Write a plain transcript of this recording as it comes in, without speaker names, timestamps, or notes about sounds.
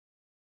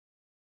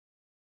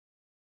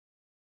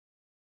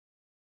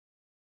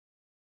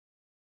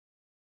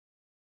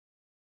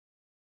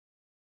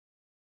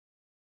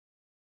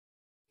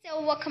So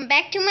welcome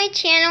back to my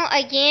channel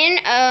again,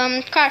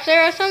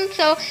 Crafter Awesome.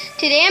 So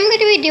today I'm going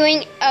to be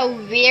doing a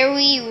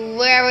very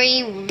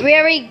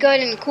good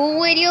and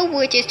cool video,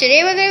 which is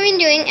today we're going to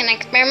be doing an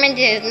experiment.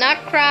 This is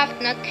not craft,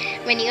 not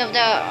many of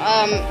the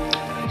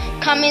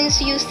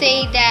comments you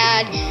say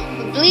that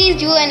please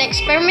do an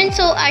experiment,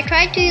 so I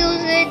tried to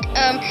use it.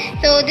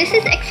 So this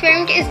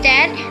experiment is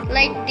that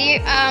like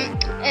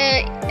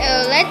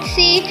let's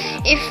see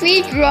if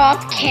we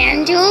drop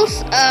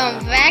candles,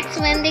 wax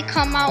when they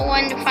come out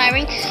when the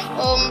firing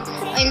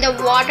in the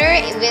water,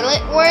 will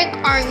it work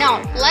or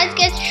not? Let's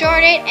get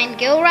started and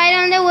go right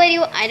on the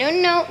video. I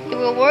don't know if it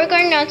will work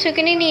or not, so we're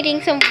gonna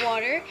needing some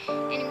water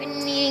and we're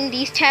gonna needing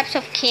these types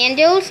of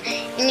candles,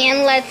 and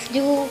then let's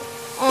do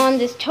on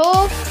the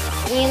stove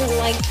and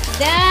like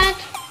that.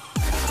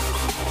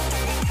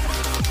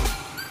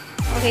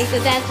 Okay, so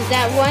that's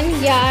that one.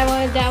 Yeah, I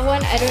wanted that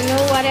one. I don't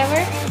know,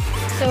 whatever.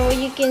 So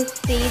you can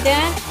see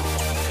that.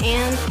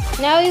 And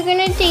now you're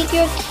gonna take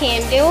your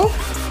candle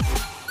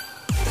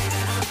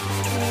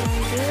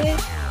and do it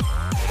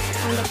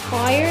on the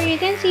fire. You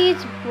can see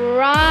it's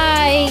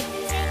bright.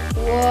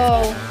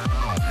 Whoa.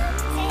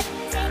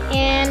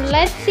 And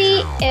let's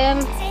see.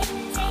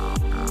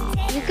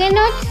 You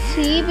cannot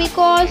see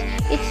because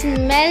it's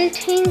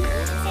melting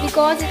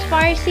because it's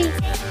fire. See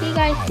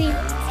guys, see.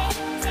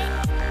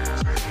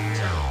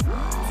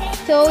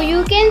 So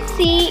you can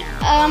see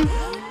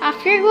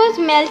after it was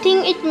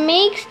melting, it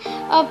makes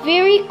a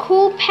very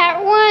cool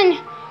pattern.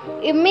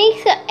 It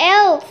makes a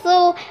L.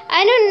 So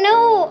I don't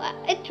know,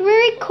 it's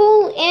very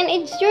cool, and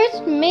it's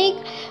just make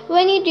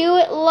when you do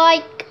it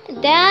like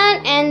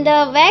that, and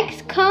the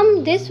wax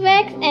come this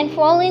wax and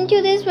fall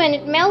into this when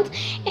it melts,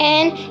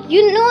 and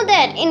you know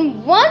that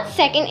in 1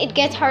 second it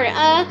gets hard.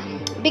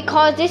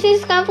 Because this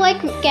is kind of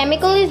like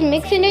chemical is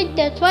mixed in it,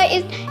 that's why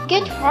it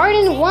gets hard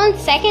in 1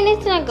 second.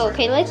 It's not good.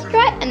 Okay, let's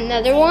try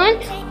another one.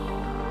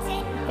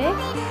 Okay,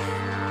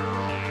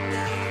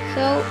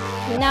 so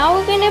now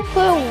we're gonna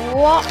put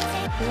water.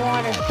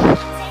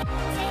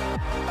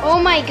 Oh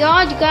my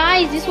god,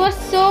 guys, this was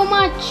so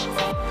much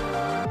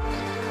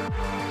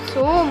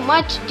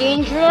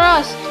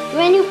dangerous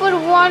when you put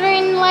water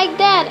in like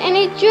that, and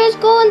it just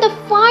go in the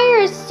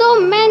fire. So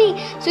many.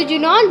 So do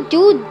not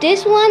do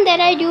this one that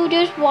I do,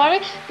 just water,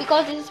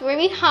 because it is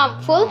very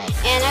harmful,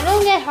 and I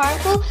don't get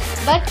harmful.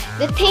 But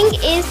the thing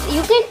is,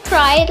 you can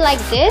try it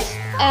like this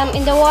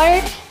in the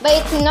water, but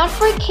it's not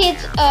for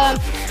kids.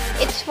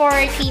 It's for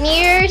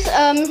teenagers.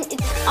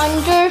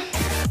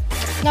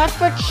 It's not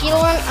for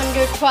children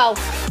under 12.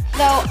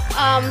 So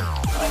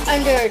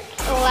under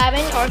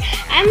 11, or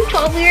I'm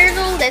 12 years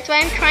old, that's why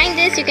I'm trying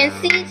this. You can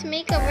see it's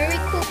make a very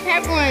cool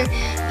pattern.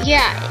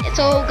 Yeah,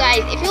 so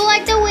guys, if you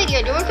like the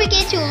video, don't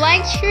forget to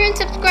like, share and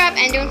subscribe,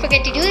 and don't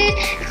forget to do this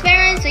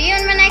experiment. See you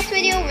in my next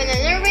video with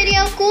another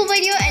video, cool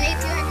video. And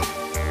if you